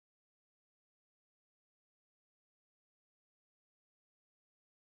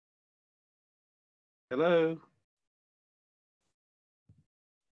Hello.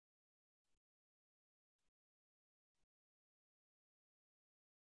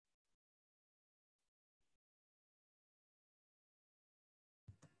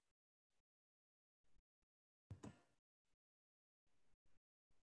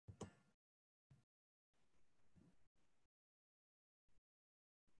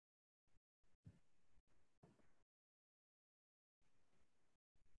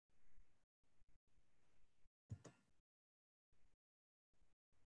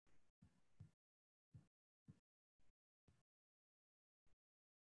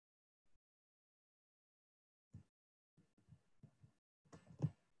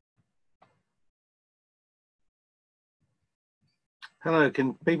 Hello,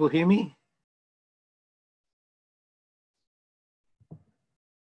 can people hear me?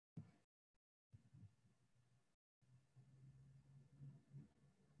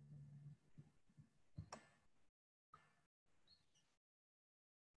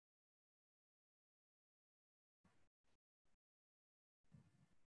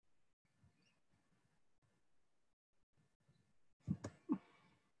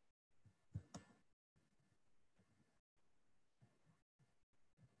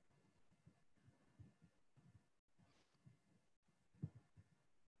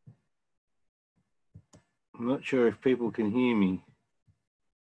 I'm not sure if people can hear me.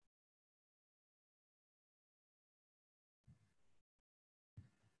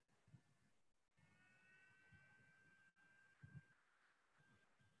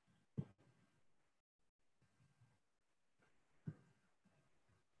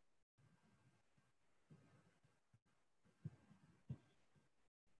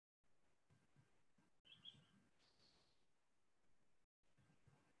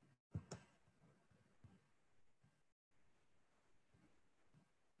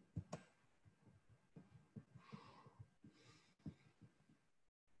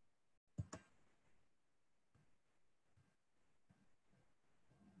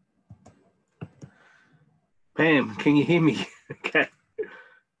 Pam, can you hear me? Okay.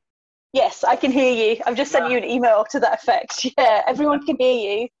 Yes, I can hear you. I've just sent you an email to that effect. Yeah, everyone can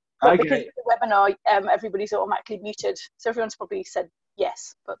hear you, but Okay. because of the webinar, everybody's automatically muted. So everyone's probably said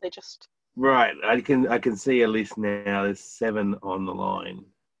yes, but they just... Right, I can see a list now. There's 7 on the line.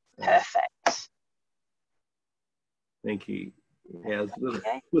 Perfect. Thank you. Yeah, it's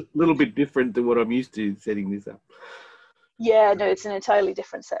a little bit different to what I'm used to setting this up. Yeah, no, it's an entirely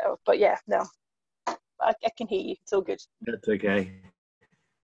different setup, but yeah, no, I can hear you. It's all good. That's okay.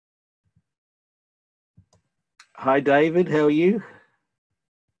 Hi, David. How are you?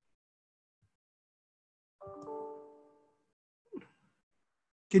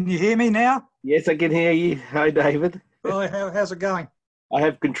 Can you hear me now? Yes, I can hear you. Hi, David. Oh, how's it going? I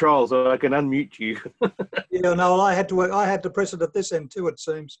have control, so I can unmute you. Yeah, no, I had to press it at this end too, it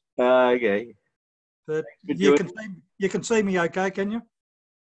seems. Okay. But you can see me okay, can you?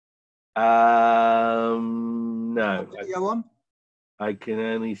 No. Video on? I can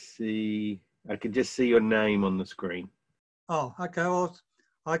only see, I can just see your name on the screen. Oh, okay. Well,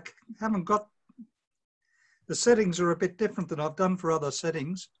 I haven't got, the settings are a bit different than I've done for other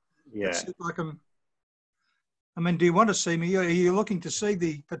settings. Yeah. Let's see if I can, I mean, do you want to see me? Are you looking to see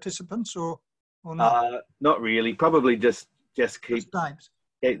the participants or not? Not really. Probably just keep names.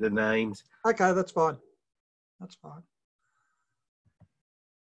 Keep the names. Okay, that's fine. That's fine.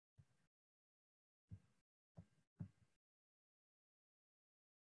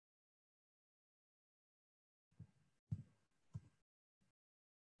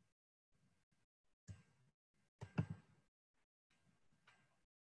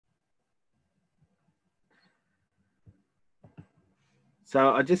 So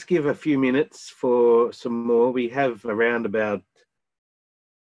I'll just give a few minutes for some more. We have around about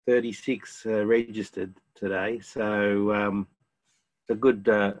 36 registered today, so a good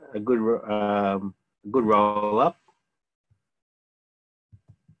roll up.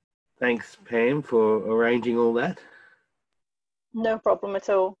 Thanks, Pam, for arranging all that. No problem at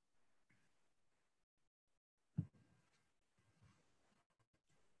all.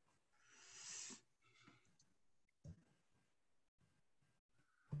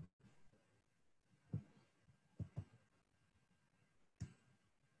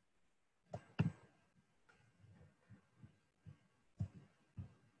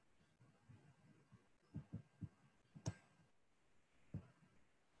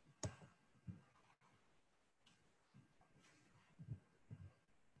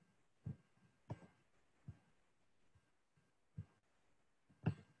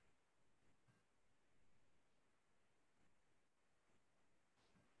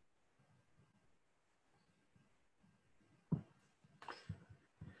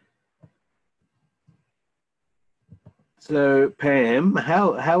 So Pam,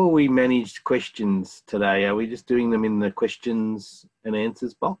 how are we managed questions today? Are we just doing them in the questions and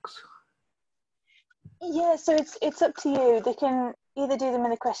answers box? Yeah, so it's up to you. They can either do them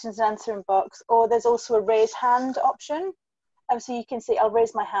in the questions and answering box, or there's also a raise hand option. So you can see, I'll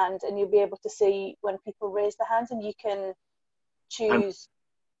raise my hand, and you'll be able to see when people raise their hands, and you can choose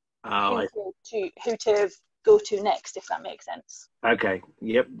who to go to next, if that makes sense. Okay.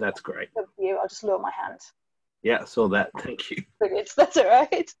 Yep, that's great. Up to you. I'll just lower my hand. Yeah, I saw that. Thank you. Brilliant. That's all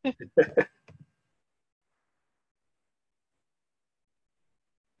right.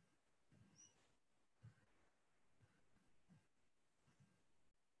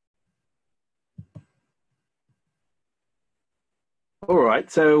 All right.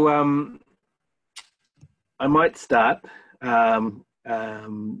 So I might start, given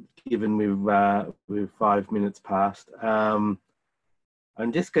we've 5 minutes past.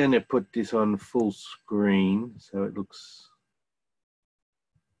 I'm just going to put this on full screen so it looks.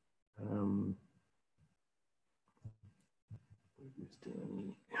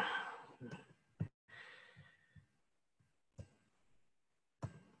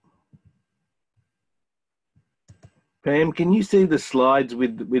 Pam, can you see the slides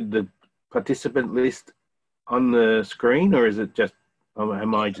with the participant list on the screen, or is it just,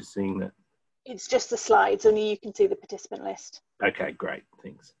 am I just seeing that? It's just the slides, only you can see the participant list. Okay, great,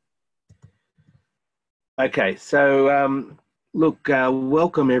 thanks. Okay, so look,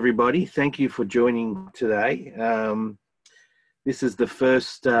 welcome everybody. Thank you for joining today. This is the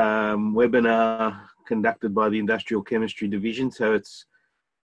first webinar conducted by the Industrial Chemistry Division, so it's,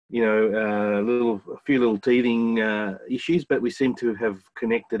 you know, a few little teething issues, but we seem to have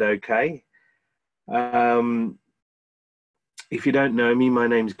connected okay. If you don't know me, my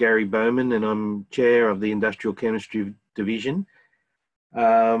name's Gary Bowman, and I'm chair of the Industrial Chemistry Division.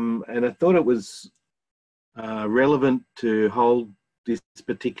 And I thought it was relevant to hold this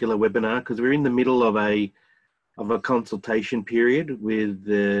particular webinar because we're in the middle of a consultation period with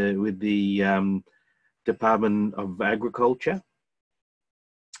the Department of Agriculture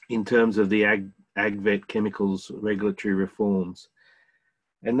in terms of the AgVet chemicals regulatory reforms.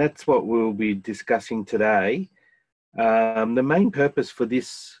 And that's what we'll be discussing today. The main purpose for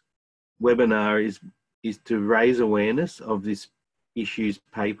this webinar is to raise awareness of this issues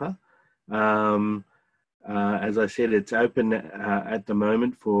paper. As I said, it's open at the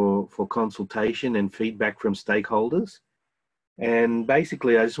moment for consultation and feedback from stakeholders. And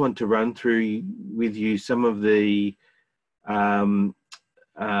basically, I just want to run through with you some of the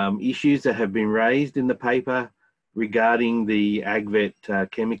issues that have been raised in the paper regarding the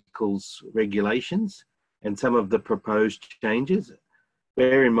AgVet chemicals regulations and some of the proposed changes.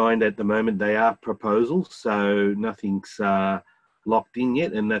 Bear in mind at the moment they are proposals, so nothing's locked in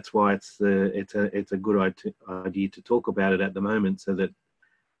yet, and that's why it's a good idea to talk about it at the moment, so that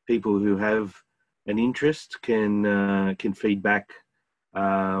people who have an interest can feed back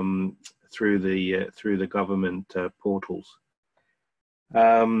through the government portals.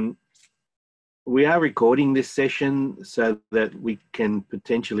 We are recording this session so that we can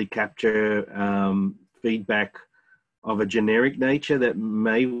potentially capture feedback of a generic nature that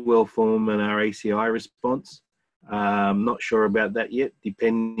may well form an RACI response. I'm not sure about that yet,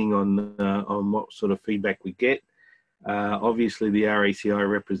 depending on what sort of feedback we get. Obviously, the RACI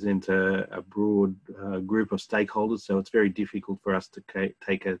represents a broad group of stakeholders, so it's very difficult for us to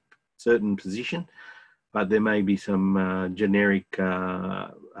take a certain position, but there may be some generic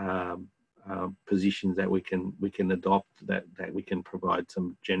positions that we can adopt that we can provide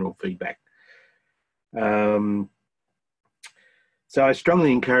some general feedback. So I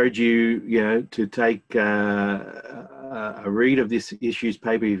strongly encourage you, to take a read of this issues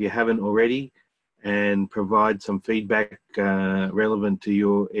paper if you haven't already, and provide some feedback relevant to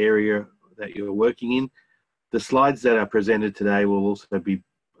your area that you're working in. The slides that are presented today will also be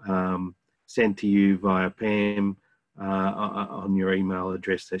sent to you via Pam on your email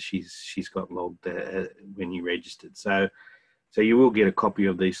address that she's got logged when you registered. So you will get a copy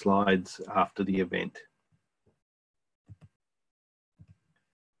of these slides after the event.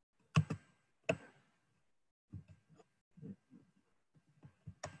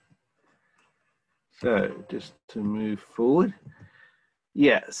 So just to move forward.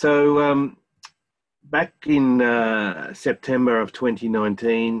 Yeah, so back in September of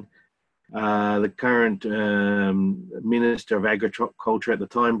 2019, the current Minister of Agriculture at the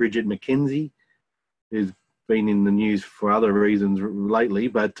time, Bridget McKenzie, who's been in the news for other reasons lately,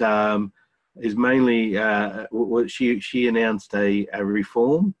 but is mainly, she announced a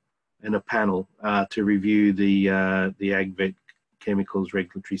reform and a panel to review the AgVet chemicals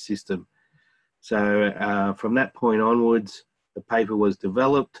regulatory system. So from that point onwards, the paper was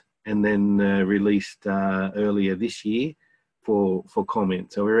developed and then released earlier this year for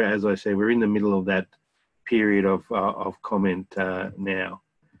comment. So we're, as I say, we're in the middle of that period of comment now.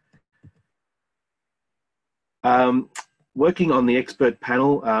 Working on the expert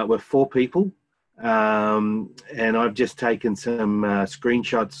panel were 4 people, and I've just taken some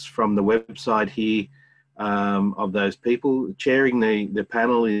screenshots from the website here of those people. Chairing the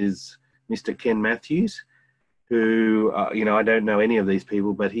panel is Mr. Ken Matthews, who, you know, I don't know any of these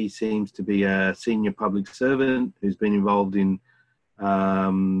people, but he seems to be a senior public servant who's been involved in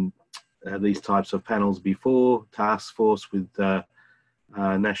these types of panels before, task force with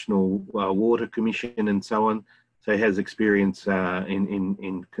National Water Commission and so on. So he has experience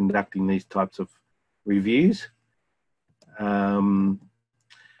in conducting these types of reviews.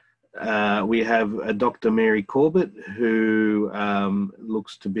 We have Dr. Mary Corbett, who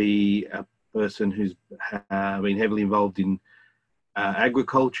looks to be a person who's been heavily involved in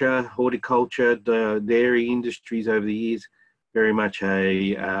agriculture, horticulture, the dairy industries over the years. Very much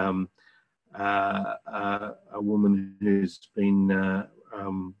a woman who's been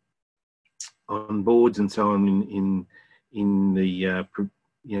on boards and so on in the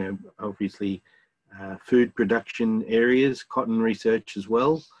you know, obviously food production areas, cotton research as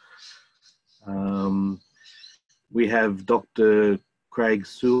well. We have Dr. Craig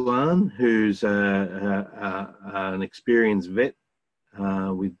Suan, who's an experienced vet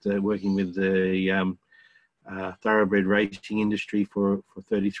with working with the thoroughbred racing industry for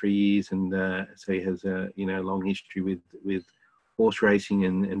 33 years, and so he has a, you know, long history with horse racing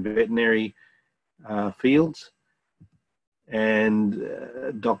and veterinary fields. And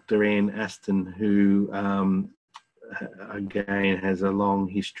Dr. Ann Aston, who again has a long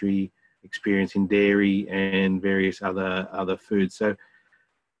history, experience in dairy and various other foods. So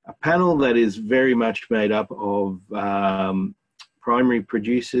a panel that is very much made up of primary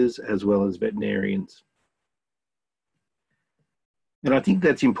producers as well as veterinarians. And I think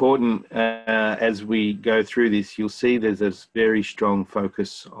that's important as we go through this. You'll see there's this very strong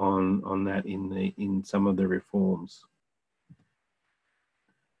focus on that in some of the reforms.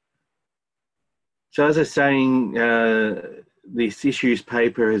 So as I was saying, this issues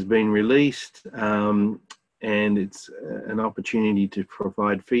paper has been released, and it's an opportunity to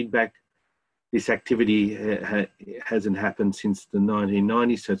provide feedback. This activity hasn't happened since the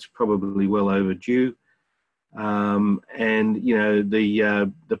 1990s, so it's probably well overdue. And you know,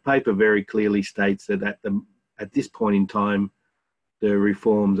 the paper very clearly states that at this point in time, the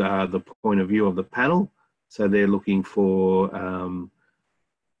reforms are the point of view of the panel. So they're looking for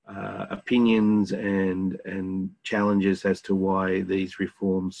opinions and challenges as to why these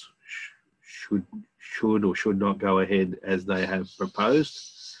reforms should or should not go ahead as they have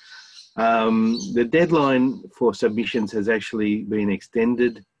proposed. The deadline for submissions has actually been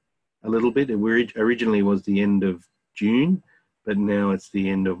extended a little bit. It originally was the end of June, but now it's the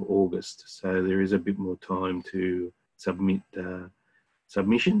end of August. So there is a bit more time to submit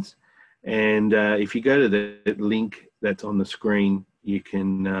submissions. And if you go to the link that's on the screen, you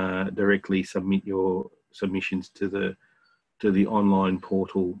can directly submit your submissions to the online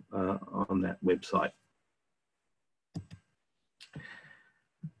portal on that website.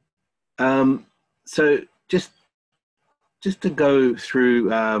 So just to go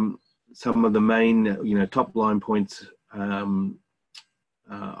through some of the main, you know, top line points of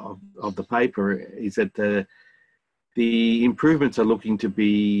the paper is that the improvements are looking to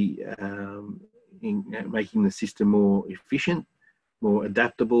be in making the system more efficient, more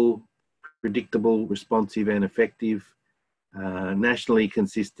adaptable, predictable, responsive and effective, nationally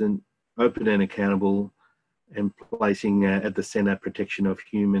consistent, open and accountable, and placing at the centre protection of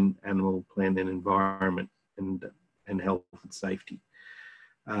human, animal, plant and environment and health and safety.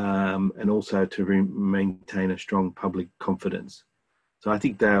 And also to maintain a strong public confidence. So I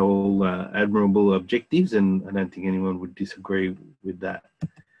think they're all admirable objectives, and I don't think anyone would disagree with that.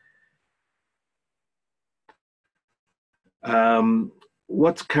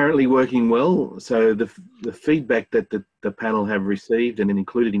 What's currently working well? So the feedback that the panel have received and then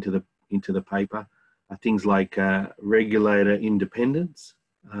included into the paper are things like regulator independence.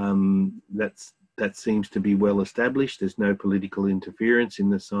 That seems to be well established. There's no political interference in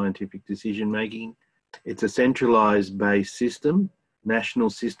the scientific decision making. It's a centralised based system,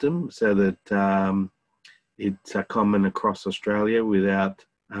 national system, so that it's common across Australia without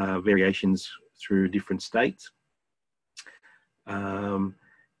variations through different states.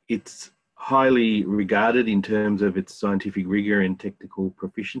 It's highly regarded in terms of its scientific rigour and technical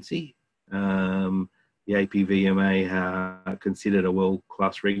proficiency. The APVMA are considered a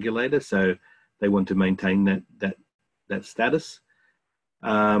world-class regulator, so they want to maintain that status.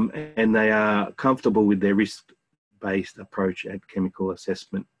 And they are comfortable with their risk-based approach at chemical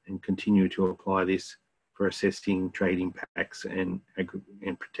assessment and continue to apply this for assessing trade impacts and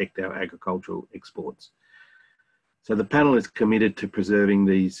protect our agricultural exports. So the panel is committed to preserving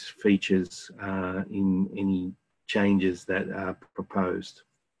these features in any changes that are proposed.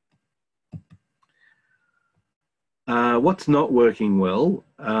 What's not working well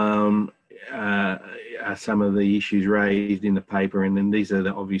are some of the issues raised in the paper, and then these are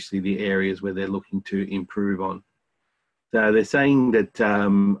obviously the areas where they're looking to improve on. So they're saying that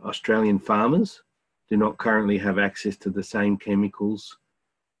Australian farmers do not currently have access to the same chemicals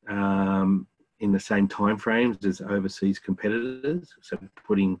in the same timeframes as overseas competitors, so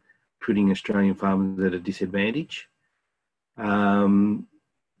putting Australian farmers at a disadvantage.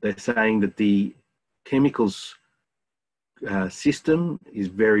 They're saying that the chemicals system is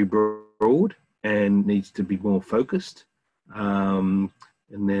very broad and needs to be more focused. And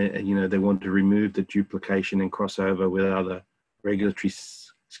they want to remove the duplication and crossover with other regulatory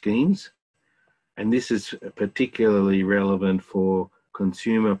schemes. And this is particularly relevant for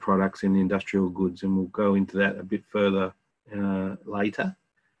consumer products and industrial goods, and we'll go into that a bit further later.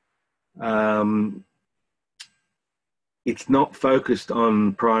 It's not focused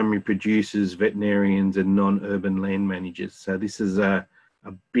on primary producers, veterinarians, and non-urban land managers. So this is a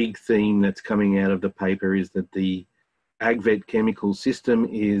big theme that's coming out of the paper, is that the AgVet chemical system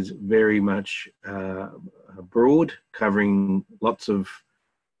is very much broad, covering lots of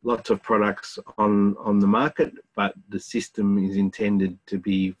products on the market, but the system is intended to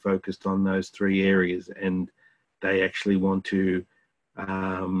be focused on those three areas, and they actually want to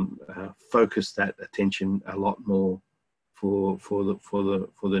focus that attention a lot more for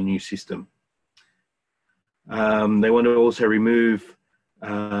the new system. They want to also remove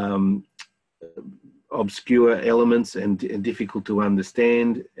obscure elements and difficult to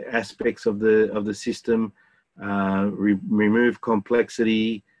understand aspects of the system, remove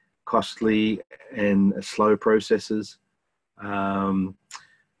complexity, costly and slow processes. The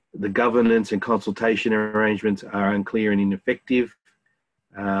governance and consultation arrangements are unclear and ineffective,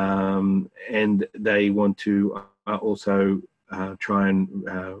 and they want to also try and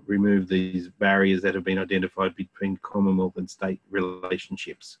remove these barriers that have been identified between Commonwealth and state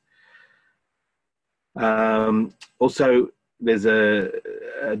relationships. Also, there's a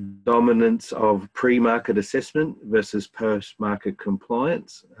dominance of pre-market assessment versus post-market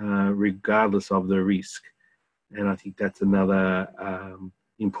compliance, regardless of the risk. And I think that's another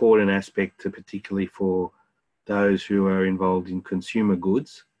important aspect, particularly for those who are involved in consumer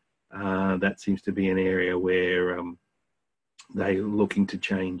goods. That seems to be an area where they're looking to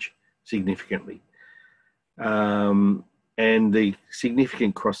change significantly. And the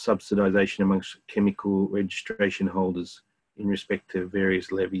significant cross-subsidisation amongst chemical registration holders in respect to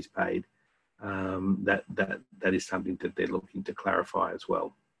various levies paid, that is something that they're looking to clarify as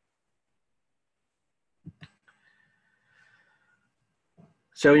well.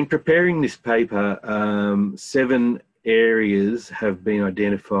 So in preparing this paper, 7 areas have been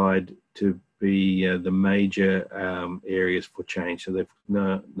identified to be the major areas for change. So they've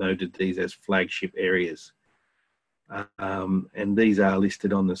noted these as flagship areas. And these are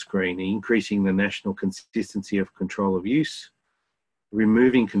listed on the screen: increasing the national consistency of control of use,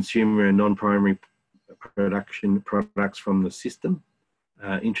 removing consumer and non-primary production products from the system,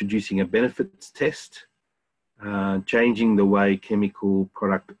 introducing a benefits test, changing the way chemical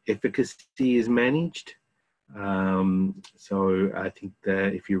product efficacy is managed. So I think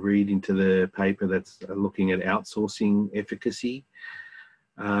that if you read into the paper, that's looking at outsourcing efficacy.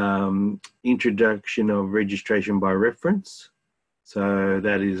 Introduction of registration by reference. So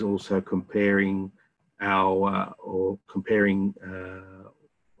that is also comparing or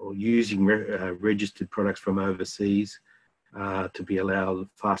using registered products from overseas to be allowed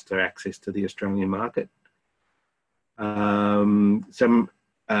faster access to the Australian market. Some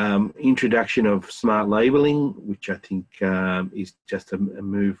introduction of smart labelling, which I think is just a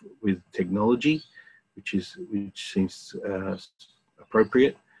move with technology, which seems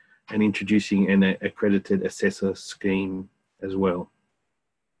appropriate, and introducing an accredited assessor scheme as well.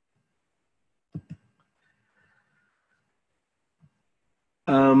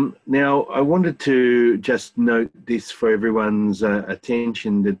 Now, I wanted to just note this for everyone's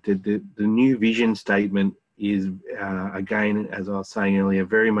attention, that the new vision statement is, again, as I was saying earlier,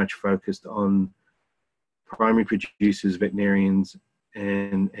 very much focused on primary producers, veterinarians,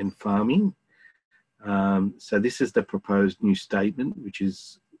 and farming. So this is the proposed new statement, which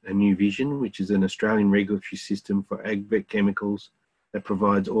is a new vision, which is an Australian regulatory system for AgVet chemicals that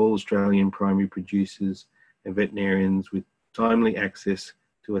provides all Australian primary producers and veterinarians with timely access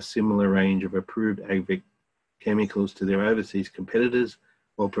to a similar range of approved AgVet chemicals to their overseas competitors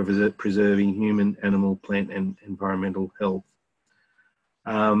while preserving human, animal, plant and environmental health.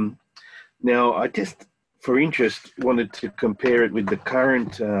 Now, I just, for interest, wanted to compare it with the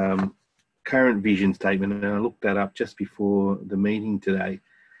current vision statement, and I looked that up just before the meeting today.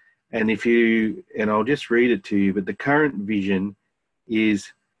 And I'll just read it to you, but the current vision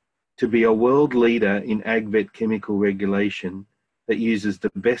is to be a world leader in AgVet chemical regulation that uses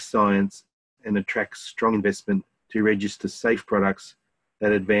the best science and attracts strong investment to register safe products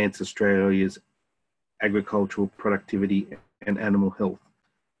that advance Australia's agricultural productivity and animal health.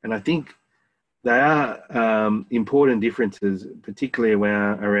 And I think there are important differences, particularly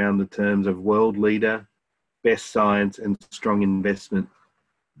around the terms of world leader, best science, and strong investment.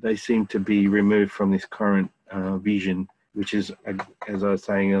 They seem to be removed from this current vision, which is, as I was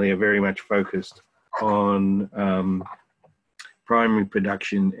saying earlier, very much focused on primary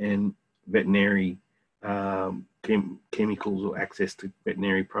production and veterinary chemicals or access to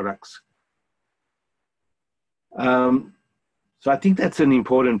veterinary products. So I think that's an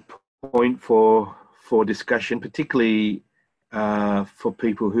important point for discussion, particularly for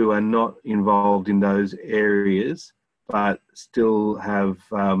people who are not involved in those areas, but still have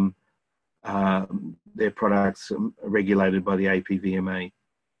their products regulated by the APVMA.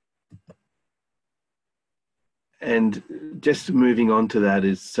 And just moving on to that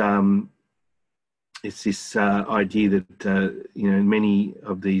is it's this idea that many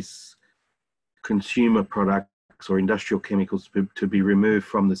of these consumer products or industrial chemicals to be removed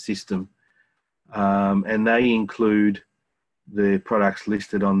from the system, and they include the products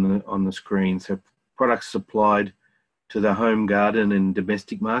listed on the screen. So products supplied to the home garden and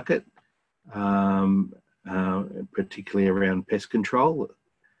domestic market, particularly around pest control,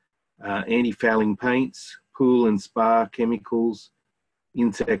 anti-fouling paints, pool and spa chemicals,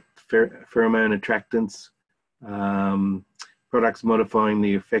 insect pheromone attractants, products modifying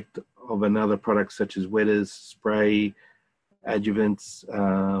the effect of another product such as wetters, spray, adjuvants,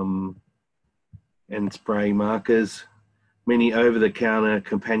 and spray markers, many over-the-counter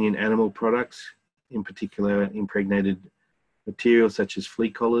companion animal products, in particular impregnated materials such as flea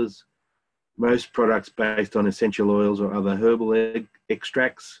collars, most products based on essential oils or other herbal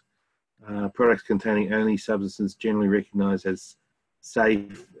extracts, products containing only substances generally recognised as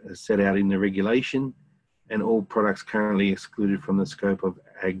safe as set out in the regulation, and all products currently excluded from the scope of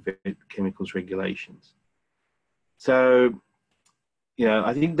AgVet chemicals regulations. So,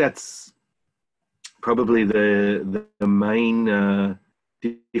 I think that's probably the main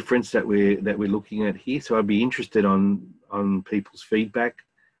difference that we're looking at here. So I'd be interested on people's feedback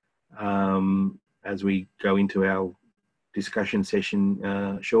as we go into our discussion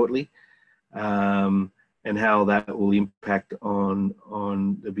session shortly, and how that will impact on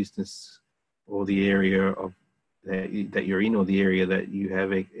the business or the area of that you're in, or the area that you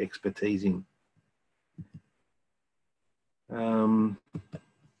have expertise in.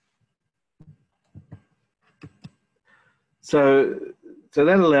 So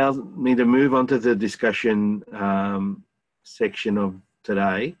that allows me to move on to the discussion section of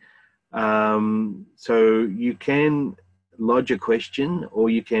today. So you can lodge a question, or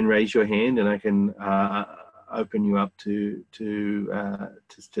you can raise your hand, and I can open you up to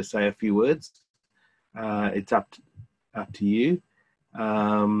say a few words. It's up to you.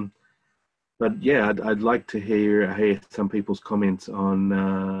 But yeah, I'd like to hear some people's comments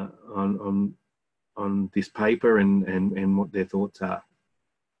on this paper and what their thoughts are.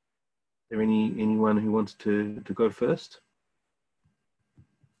 Is there anyone who wants to go first?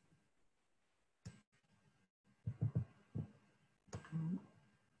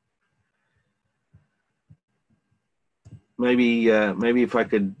 Maybe if I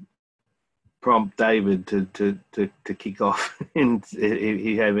could prompt David to kick off, and if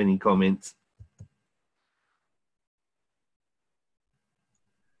you have any comments.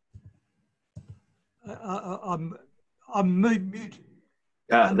 I'm muted.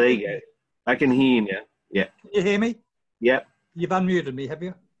 There you go. I can hear you now. Yeah. Can you hear me? Yep. You've unmuted me, have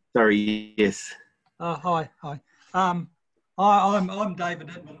you? Sorry. Yes. Hi. I'm David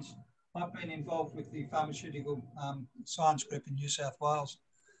Edmonds. I've been involved with the pharmaceutical science group in New South Wales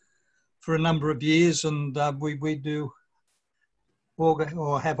for a number of years, and we do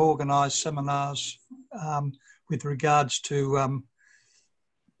have organised seminars with regards to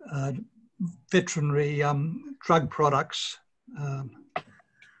veterinary drug products.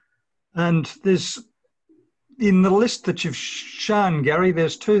 And there's, in the list that you've shown, Gary,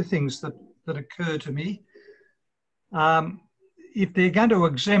 there's two things that occur to me. if they're going to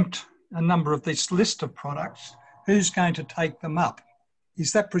exempt a number of this list of products, who's going to take them up?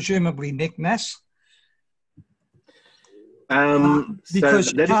 Is that presumably NICNAS?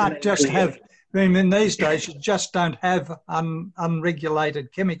 Because you can't just have, I mean, these days you just don't have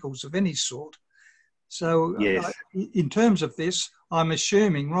unregulated chemicals of any sort. So yes. In terms of this, I'm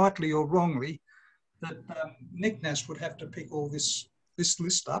assuming, rightly or wrongly, that NICNAS would have to pick all this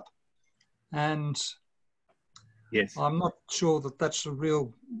list up. And Yes. I'm not sure that that's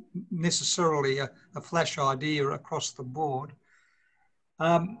necessarily a flash idea across the board.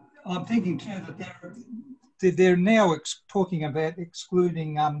 I'm thinking too that they're now talking about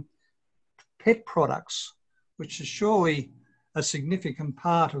excluding pet products, which is surely a significant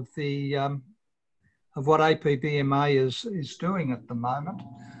part of the of what APVMA is doing at the moment.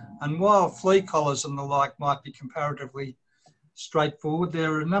 And while flea collars and the like might be comparatively straightforward,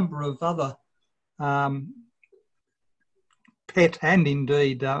 there are a number of other pet and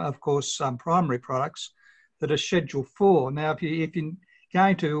indeed, of course, primary products that are Schedule 4. Now, if you're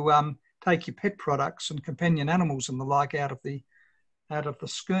going to take your pet products and companion animals and the like out of the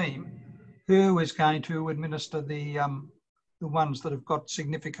scheme, who is going to administer the ones that have got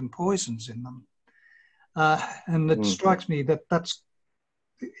significant poisons in them? And it strikes me that that's,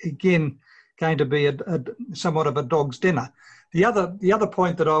 again, going to be somewhat of a dog's dinner. The other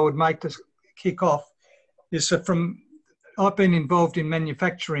point that I would make to kick off is that I've been involved in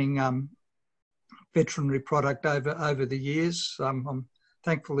manufacturing veterinary product over the years. I'm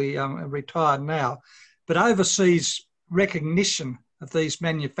thankfully retired now, but overseas recognition of these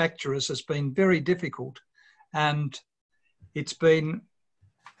manufacturers has been very difficult, and it's been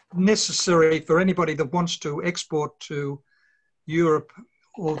necessary for anybody that wants to export to Europe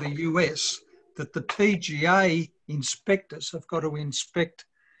or the US that the TGA inspectors have got to inspect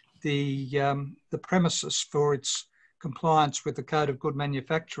the premises for its compliance with the Code of Good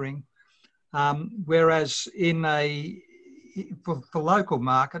Manufacturing, whereas for local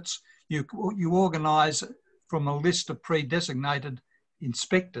markets, you organise from a list of pre-designated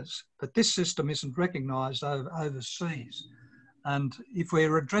inspectors, but this system isn't recognised overseas. And if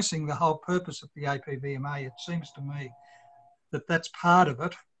we're addressing the whole purpose of the APVMA, it seems to me that that's part of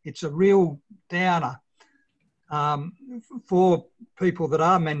it. It's a real downer for people that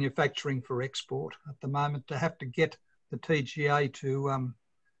are manufacturing for export at the moment to have to get the TGA to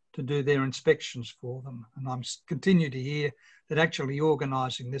do their inspections for them. And I'm continue to hear that actually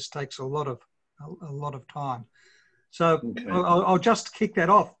organising this takes a lot of time. So okay. I'll just kick that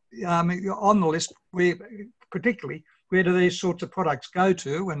off. On the list, particularly, where do these sorts of products go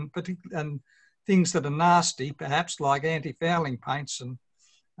to, and things that are nasty, perhaps like anti-fouling paints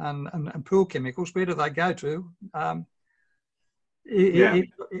and pool chemicals, where do they go to?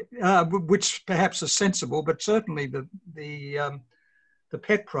 Which perhaps is sensible, but certainly the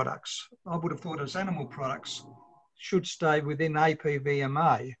pet products, I would have thought as animal products, should stay within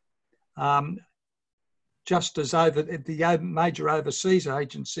APVMA. Just as over the major overseas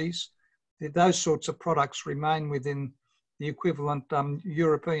agencies, those sorts of products remain within the equivalent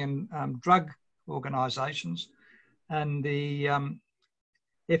European drug organisations and the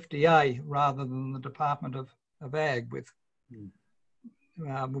FDA rather than the Department of Ag with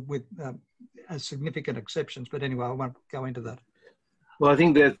significant exceptions. But anyway, I won't go into that. Well, I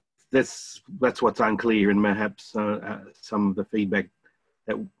think that's what's unclear, and perhaps some of the feedback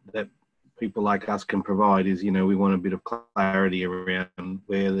that people like us can provide is, we want a bit of clarity around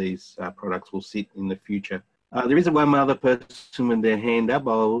where these products will sit in the future. There is one other person with their hand up.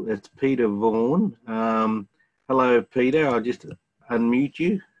 It's Peter Vaughan. Hello, Peter. I'll just unmute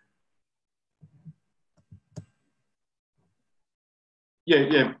you.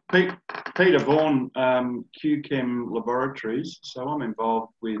 Yeah. Peter Vaughan, QChem Laboratories. So I'm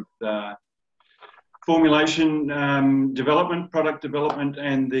involved with formulation development, product development,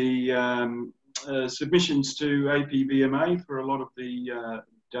 and the submissions to APVMA for a lot of the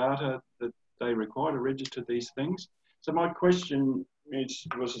data that they require to register these things. So my question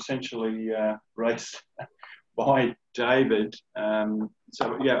was essentially raised by David. Along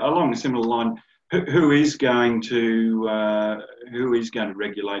a similar line, who is going to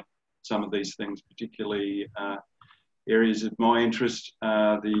regulate some of these things, particularly areas of my interest,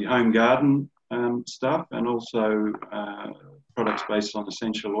 the home garden stuff, and also products based on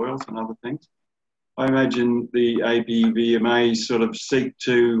essential oils and other things. I imagine the APVMA sort of seek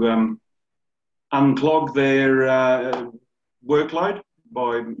to unclog their workload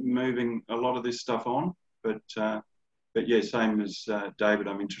by moving a lot of this stuff on. But yeah, same as David,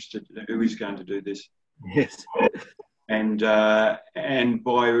 I'm interested in who is going to do this. Yes. And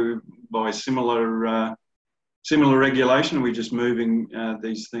by similar similar regulation? Are we just moving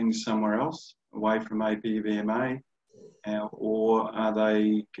these things somewhere else, away from APVMA, or are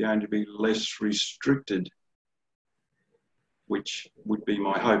they going to be less restricted, which would be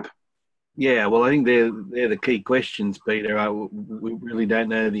my hope? Yeah, well, I think they're the key questions, Peter. We really don't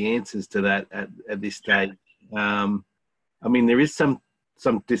know the answers to that at this stage. I mean, there is some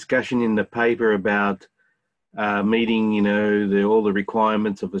discussion in the paper about meeting, you know, all the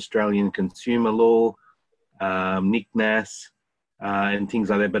requirements of Australian consumer law, NICNAS, and things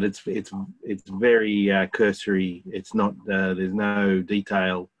like that. But it's very cursory. It's not. There's no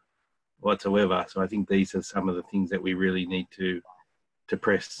detail whatsoever. So I think these are some of the things that we really need to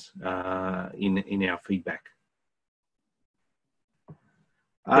press in our feedback.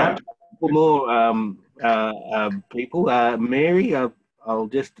 Right. More people. Mary, I'll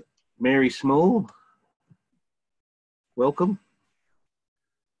just Mary Small. Welcome.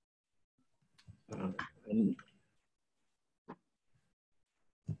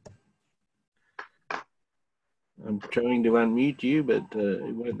 I'm trying to unmute you, but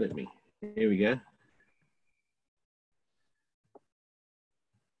it won't let me. Here we go.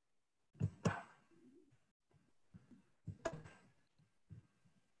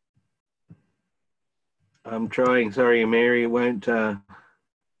 I'm trying. Sorry, Mary. It won't. How's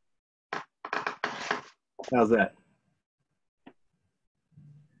that?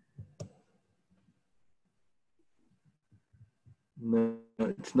 No,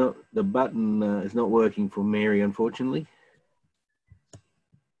 it's not. The button is not working for Mary, unfortunately.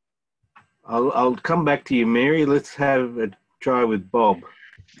 I'll come back to you, Mary. Let's have a try with Bob.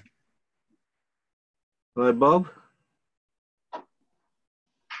 Hello, Bob.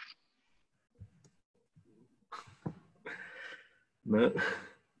 No.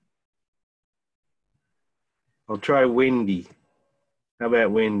 I'll try Wendy. How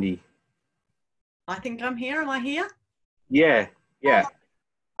about Wendy? I think I'm here. Am I here? Yeah, yeah.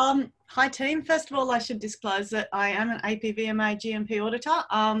 Hi team. First of all, I should disclose that I am an APVMA GMP auditor.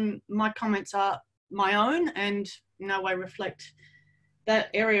 My comments are my own and in no way reflect that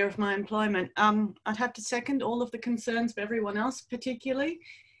area of my employment. I'd have to second all of the concerns of everyone else, particularly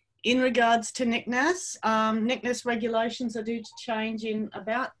in regards to NICNAS. NICNAS regulations are due to change in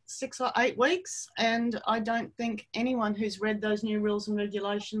about 6 or 8 weeks, and I don't think anyone who's read those new rules and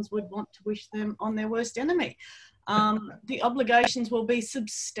regulations would want to wish them on their worst enemy. The obligations will be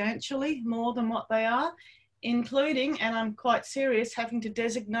substantially more than what they are, including, and I'm quite serious, having to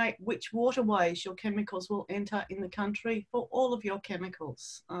designate which waterways your chemicals will enter in the country for all of your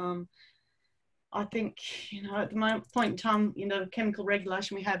chemicals. I think, you know, at the point in time, you know, the chemical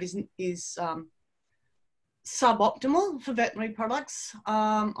regulation we have is suboptimal for veterinary products.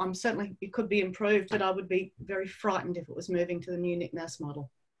 I'm certainly, it could be improved, but I would be very frightened if it was moving to the new NICNAS model.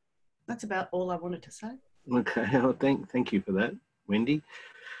 That's about all I wanted to say. Okay, well, thank you for that, Wendy.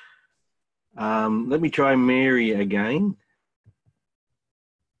 Let me try Mary again.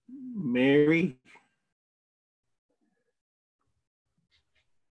 Mary,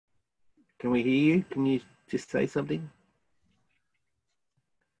 can we hear you? Can you just say something?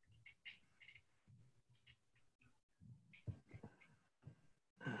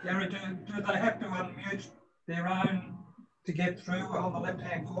 Gary, do they have to unmute their own to get through on the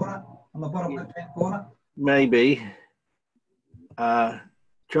left-hand corner, on the bottom left-hand corner? Maybe. Try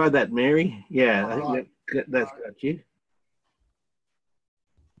that, Mary. Yeah, I think that's got you.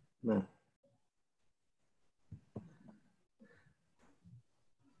 No.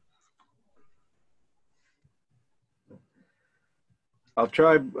 I'll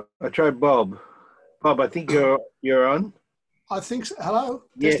try Bob. Bob, I think you're on. I think so. Hello?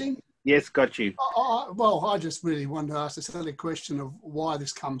 Yes. Testing? Yes, got you. Well, I just really wanted to ask a silly question of why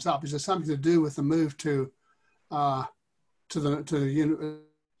this comes up. Is there something to do with the move to Armidale?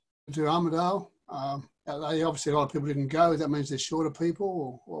 Obviously, a lot of people didn't go. That means there's shorter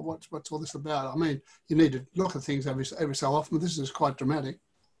people, or what's all this about? I mean, you need to look at things every so often, but this is quite dramatic.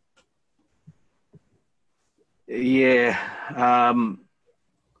 Yeah.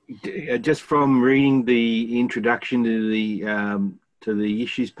 Just from reading the introduction to the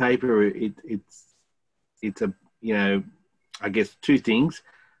issues paper, it's a, you know, I guess 2 things.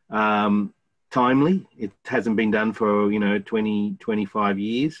 Timely, it hasn't been done for, you know, 25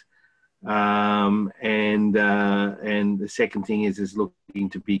 years. And the second thing is looking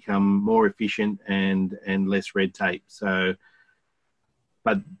to become more efficient and less red tape. So,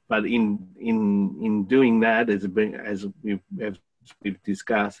 but in doing that, as we've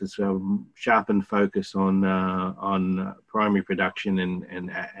discussed, it's a sharpened focus on primary production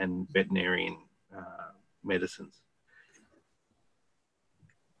and veterinarian medicines.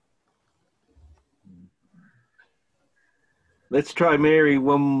 Let's try Mary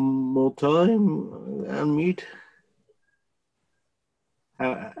one more time. Unmute.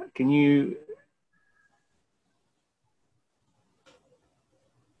 Can you?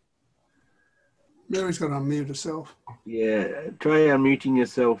 Mary's got to unmute herself. Yeah, try unmuting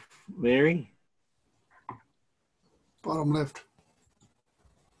yourself, Mary. Bottom left.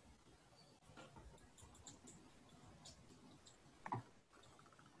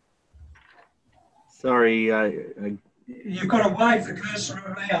 Sorry, You've got to wave the cursor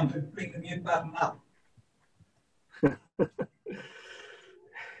around to bring the mute button up.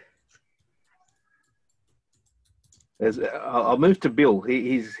 I'll move to Bill.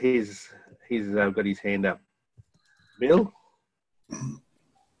 He's got his hand up. Bill?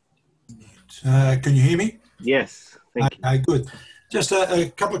 Can you hear me? Yes, thank you. Okay, good. Just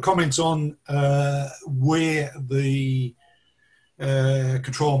a couple of comments on where the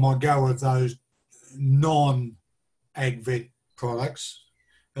control might go with those non-AgVet products.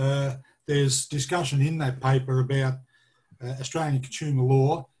 There's discussion in that paper about Australian consumer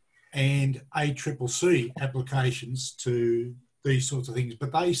law and ACCC applications to these sorts of things,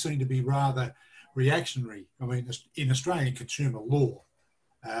 but they seem to be rather reactionary. I mean, in Australian consumer law,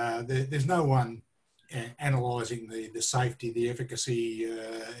 there's no one analysing the safety, the efficacy,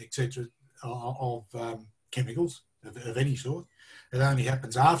 etc. of chemicals of any sort. It only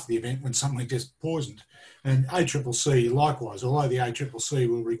happens after the event when something gets poisoned. And ACCC likewise, although the ACCC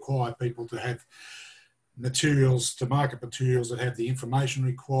will require people to have materials, to market materials that have the information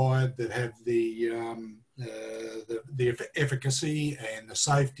required, that have the efficacy and the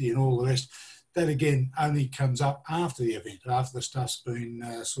safety and all the rest, that again only comes up after the event, after the stuff's been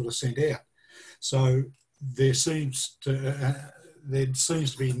sort of sent out. So there seems to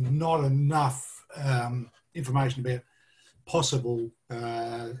be not enough information about possible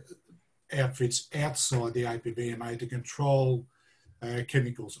outfits outside the APVMA to control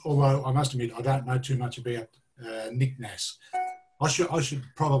chemicals. Although I must admit, I don't know too much about NICNAS. I should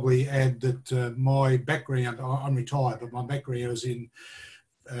probably add that my background, I'm retired, but my background is in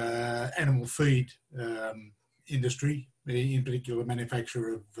animal feed industry, in particular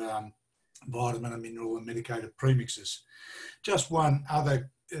manufacture of vitamin and mineral and medicated premixes. Just one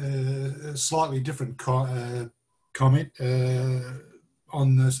other slightly different comment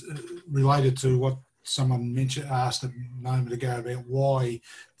on this, related to what someone asked a moment ago about why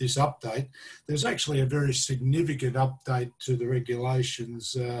this update. There's actually a very significant update to the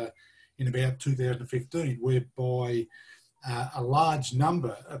regulations in about 2015, whereby a large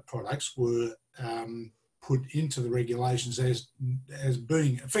number of products were put into the regulations as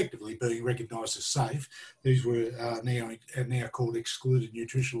being effectively being recognised as safe. These were now called excluded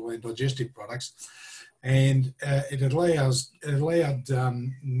nutritional and digestive products, and it allowed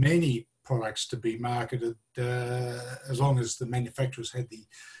many products to be marketed as long as the manufacturers had the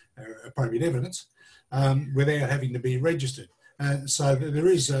appropriate evidence without having to be registered. So there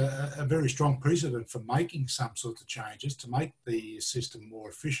is a very strong precedent for making some sorts of changes to make the system more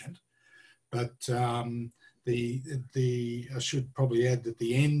efficient. But I should probably add that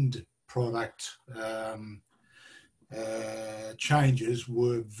the end product changes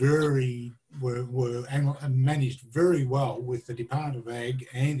were managed very well with the Department of Ag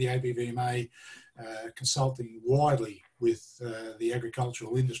and the ABVMA consulting widely with the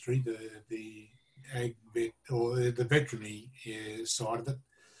agricultural industry, the AgVet, or the veterinary side of it,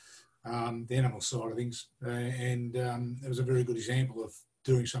 the animal side of things, and it was a very good example of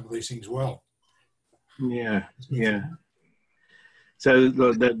doing some of these things well. Yeah, yeah. So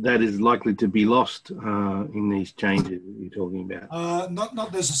that is likely to be lost in these changes that you're talking about?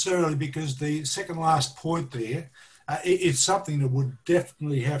 Not necessarily, because the second last point there, it's something that would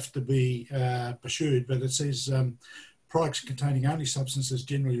definitely have to be pursued, but it says products containing only substances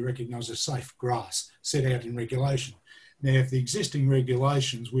generally recognised as safe GRAS, set out in regulation. Now, if the existing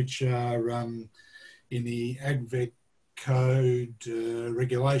regulations, which are in the AgVet Code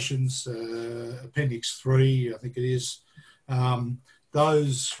regulations, Appendix 3, I think it is,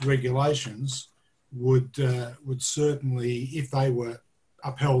 those regulations would certainly, if they were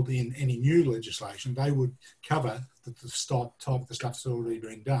upheld in any new legislation, they would cover the type of the stuff that's already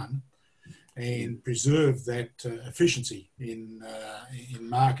been done and preserve that efficiency in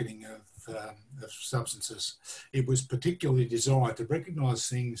marketing of substances. It was particularly designed to recognise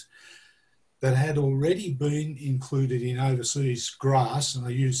things that had already been included in overseas GRAS, and I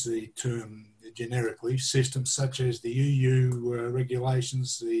use the term generically, systems such as the EU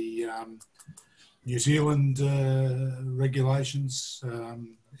regulations, the New Zealand regulations,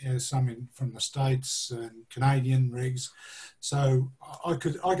 some from the States and Canadian regs. So I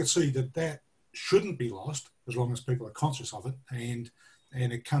could see that shouldn't be lost as long as people are conscious of it, and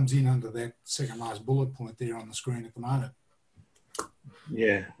it comes in under that second last bullet point there on the screen at the moment.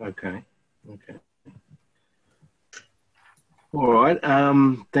 Yeah. Okay. Okay. All right.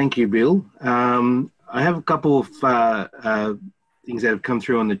 Thank you, Bill. I have a couple of things that have come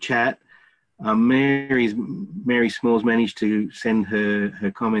through on the chat. Mary Smalls managed to send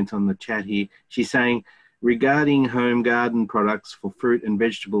her comment on the chat here. She's saying, regarding home garden products for fruit and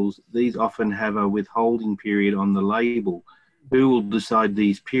vegetables, these often have a withholding period on the label. Who will decide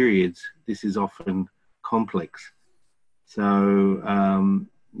these periods? This is often complex. So,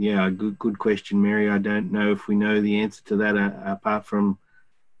 yeah, good question, Mary. I don't know if we know the answer to that apart from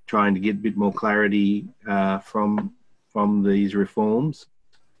trying to get a bit more clarity from these reforms.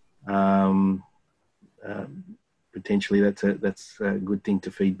 Potentially, that's a good thing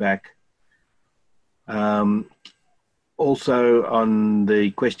to feed back. Also, on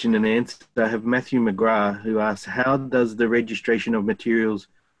the question and answer, I have Matthew McGrath, who asks, how does the registration of materials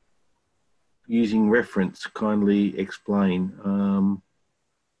using reference kindly explain?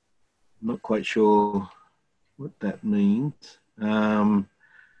 Not quite sure what that means. I'll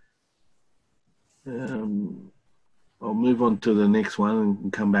move on to the next one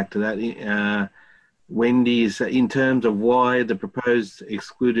and come back to that. Wendy is, in terms of why the proposed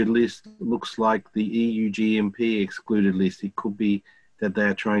excluded list looks like the EU GMP excluded list, it could be that they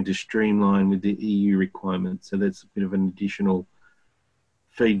are trying to streamline with the EU requirements. So that's a bit of an additional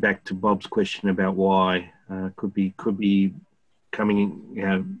feedback to Bob's question about why. Could be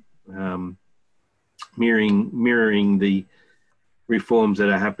coming, mirroring the reforms that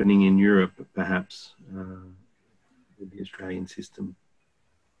are happening in Europe, perhaps, with the Australian system.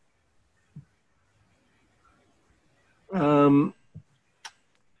 Do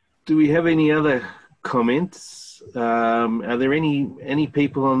we have any other comments? Are there any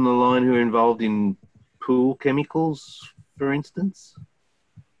people on the line who are involved in pool chemicals, for instance?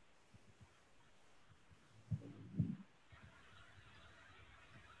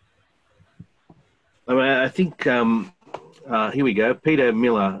 I think, here we go, Peter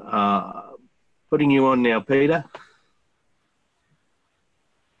Miller. Putting you on now, Peter.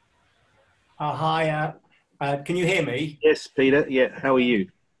 Hi, can you hear me? Yes, Peter. Yeah, how are you?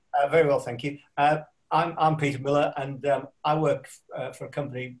 Very well, thank you. I'm Peter Miller, and I work for a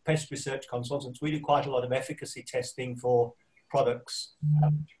company, Pest Research Consultants. We do quite a lot of efficacy testing for products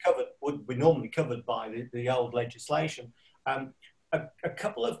would be normally covered by the old legislation. A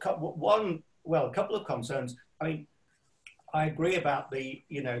couple of concerns. I mean, I agree about the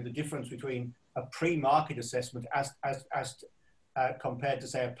difference between a pre-market assessment as compared to,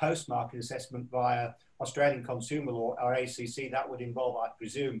 say, a post-market assessment via Australian consumer law or ACC. That would involve, I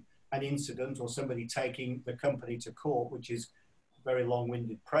presume, an incident or somebody taking the company to court, which is a very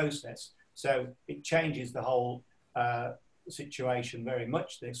long-winded process. So it changes the whole situation very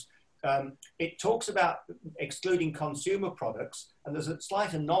much, this. It talks about excluding consumer products, and there's a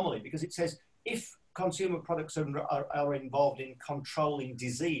slight anomaly because it says if consumer products are involved in controlling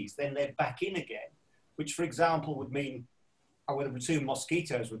disease, then they're back in again, which, for example, would mean, I would assume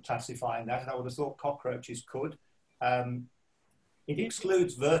mosquitoes would classify in that, and I would have thought cockroaches could. It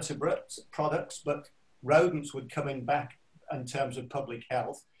excludes vertebrate products, but rodents would come in back in terms of public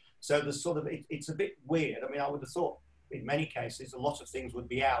health. So there's sort of, it's a bit weird. I mean, I would have thought in many cases, a lot of things would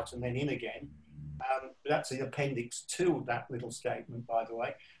be out and then in again. That's the appendix 2 of that little statement, by the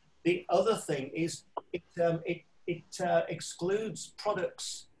way. The other thing is it excludes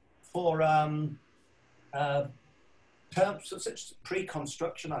products for terms such as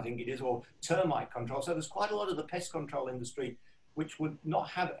pre-construction, I think it is, or termite control. So there's quite a lot of the pest control industry which would not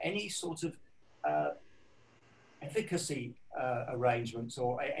have any sort of efficacy arrangements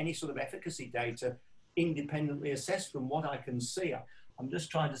or any sort of efficacy data independently assessed from what I can see. I'm just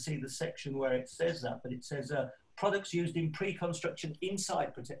trying to see the section where it says that, but it says products used in pre-construction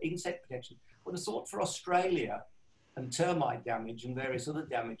insect protection. Well, I thought for Australia and termite damage and various other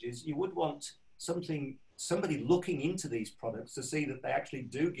damages, you would want somebody looking into these products to see that they actually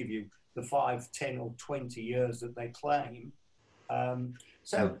do give you the 5, 10 or 20 years that they claim.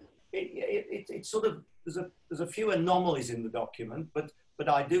 So it's sort of, there's a few anomalies in the document, but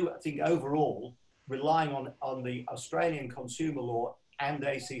I think overall, relying on the Australian consumer law and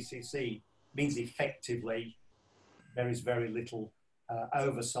ACCC means effectively there is very little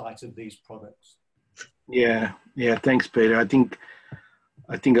oversight of these products. Yeah, thanks, Peter. I think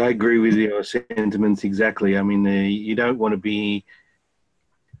I agree with your sentiments exactly. I mean, you don't want to be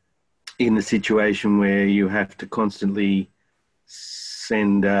in the situation where you have to constantly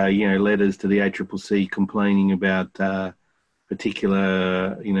send letters to the ACCC complaining about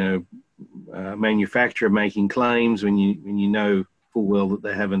particular manufacturer making claims when you know full well that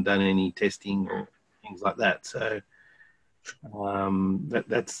they haven't done any testing or things like that. So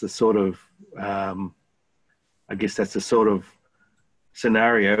that's the sort of I guess that's the sort of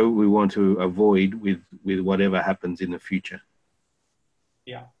scenario we want to avoid with whatever happens in the future.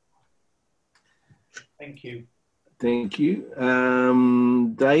 Yeah. Thank you. Thank you.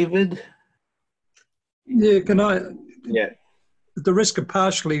 David? Yeah, can I? Yeah. At the risk of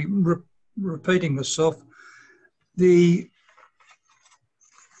partially repeating myself, if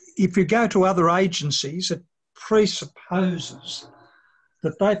you go to other agencies, it presupposes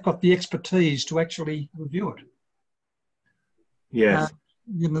that they've got the expertise to actually review it. Yes.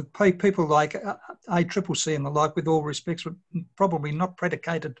 You know, people like ACCC and the like, with all respects, are probably not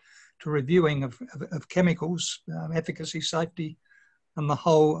predicated to reviewing of chemicals, efficacy, safety, and the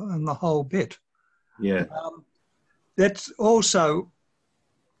whole bit. Yeah. That also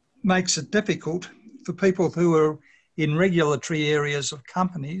makes it difficult for people who are in regulatory areas of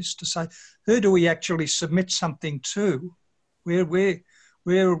companies to say, who do we actually submit something to? What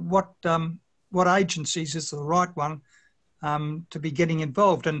agencies is the right one to be getting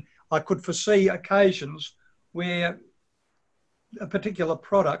involved? And I could foresee occasions where a particular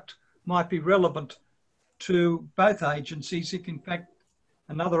product might be relevant to both agencies if in fact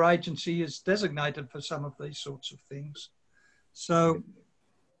another agency is designated for some of these sorts of things. So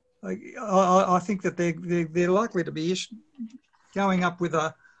I think that they're likely to be going up with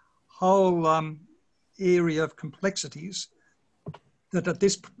a whole area of complexities that at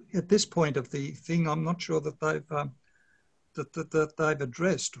this point of the thing, I'm not sure that they've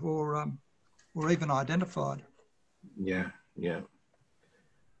addressed or even identified. Yeah, yeah.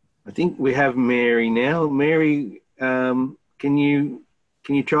 I think we have Mary now. Mary, can you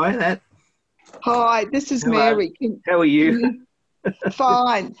try that? Hi, this is Mary. How are you?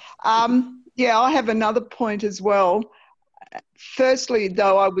 Fine. Yeah, I have another point as well. Firstly,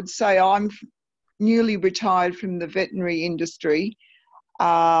 though, I would say I'm newly retired from the veterinary industry,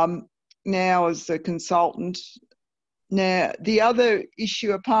 now as a consultant. Now, the other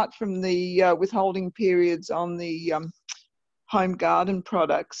issue, apart from the withholding periods on the home garden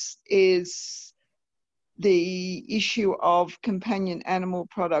products, is the issue of companion animal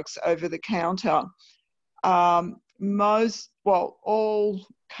products over the counter. All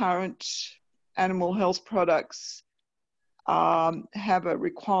current animal health products have a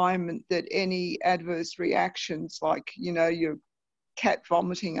requirement that any adverse reactions, like, you know, your cat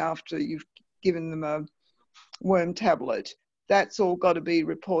vomiting after you've given them a worm tablet, that's all got to be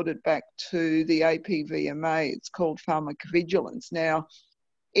reported back to the APVMA. It's called pharmacovigilance. Now,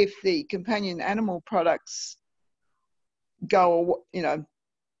 if the companion animal products go, you know,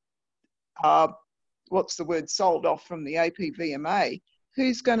 sold off from the APVMA,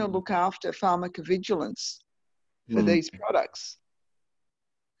 who's going to look after pharmacovigilance for these products?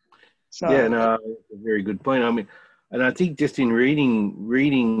 So, yeah, no, a very good point. I mean, and I think just in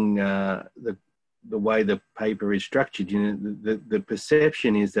reading the way the paper is structured, you know, the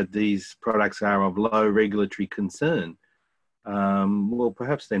perception is that these products are of low regulatory concern. Well,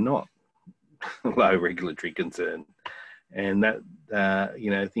 perhaps they're not low regulatory concern, and that you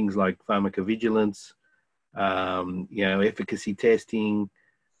know, things like pharmacovigilance, you know, efficacy testing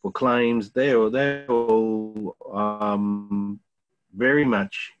for claims, they're all very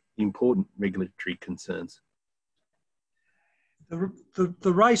much important regulatory concerns.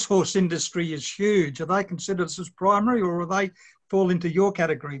 The racehorse industry is huge. Are they considered as primary, or are they fall into your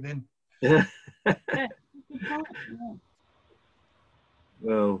category then? Yeah.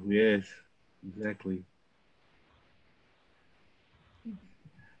 Well, yes, exactly.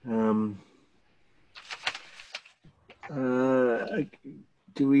 Do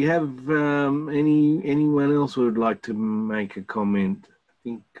we have anyone else who would like to make a comment? I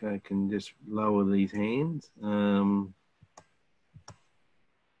think I can just lower these hands.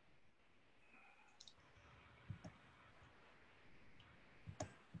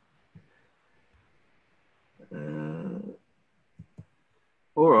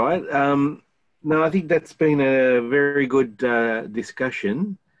 All right. No, I think that's been a very good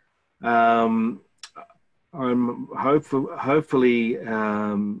discussion. I'm hopefully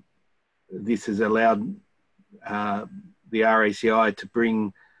this has allowed the RACI to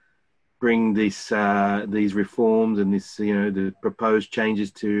bring these reforms and this, you know, the proposed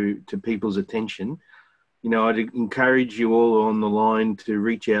changes to people's attention. You know, I'd encourage you all on the line to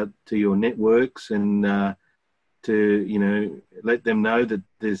reach out to your networks and to, you know, let them know that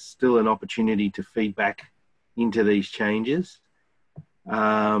there's still an opportunity to feed back into these changes.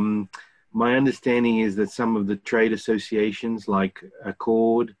 My understanding is that some of the trade associations like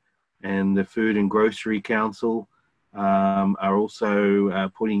Accord and the Food and Grocery Council are also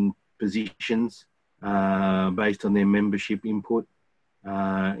putting positions based on their membership input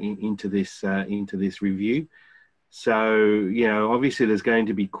into this review. So, you know, obviously there's going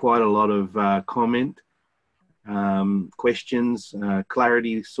to be quite a lot of comment, questions,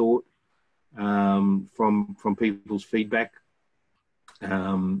 clarity sought from people's feedback.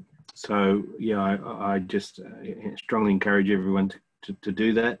 So, yeah, I just strongly encourage everyone to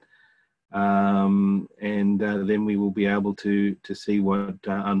do that. And then we will be able to see what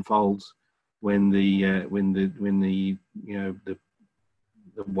unfolds when the you know, the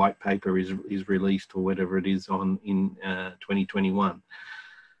white paper is released, or whatever it is in 2021.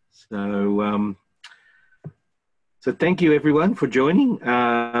 So so thank you everyone for joining.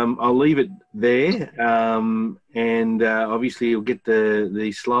 I'll leave it there, and obviously you'll get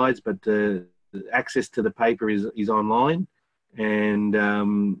the slides, but the access to the paper is online, and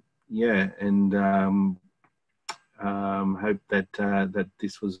yeah, and hope that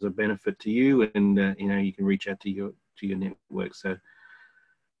this was a benefit to you, and you know, you can reach out to your network. So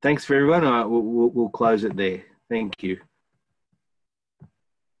thanks for everyone. We'll close it there. Thank you.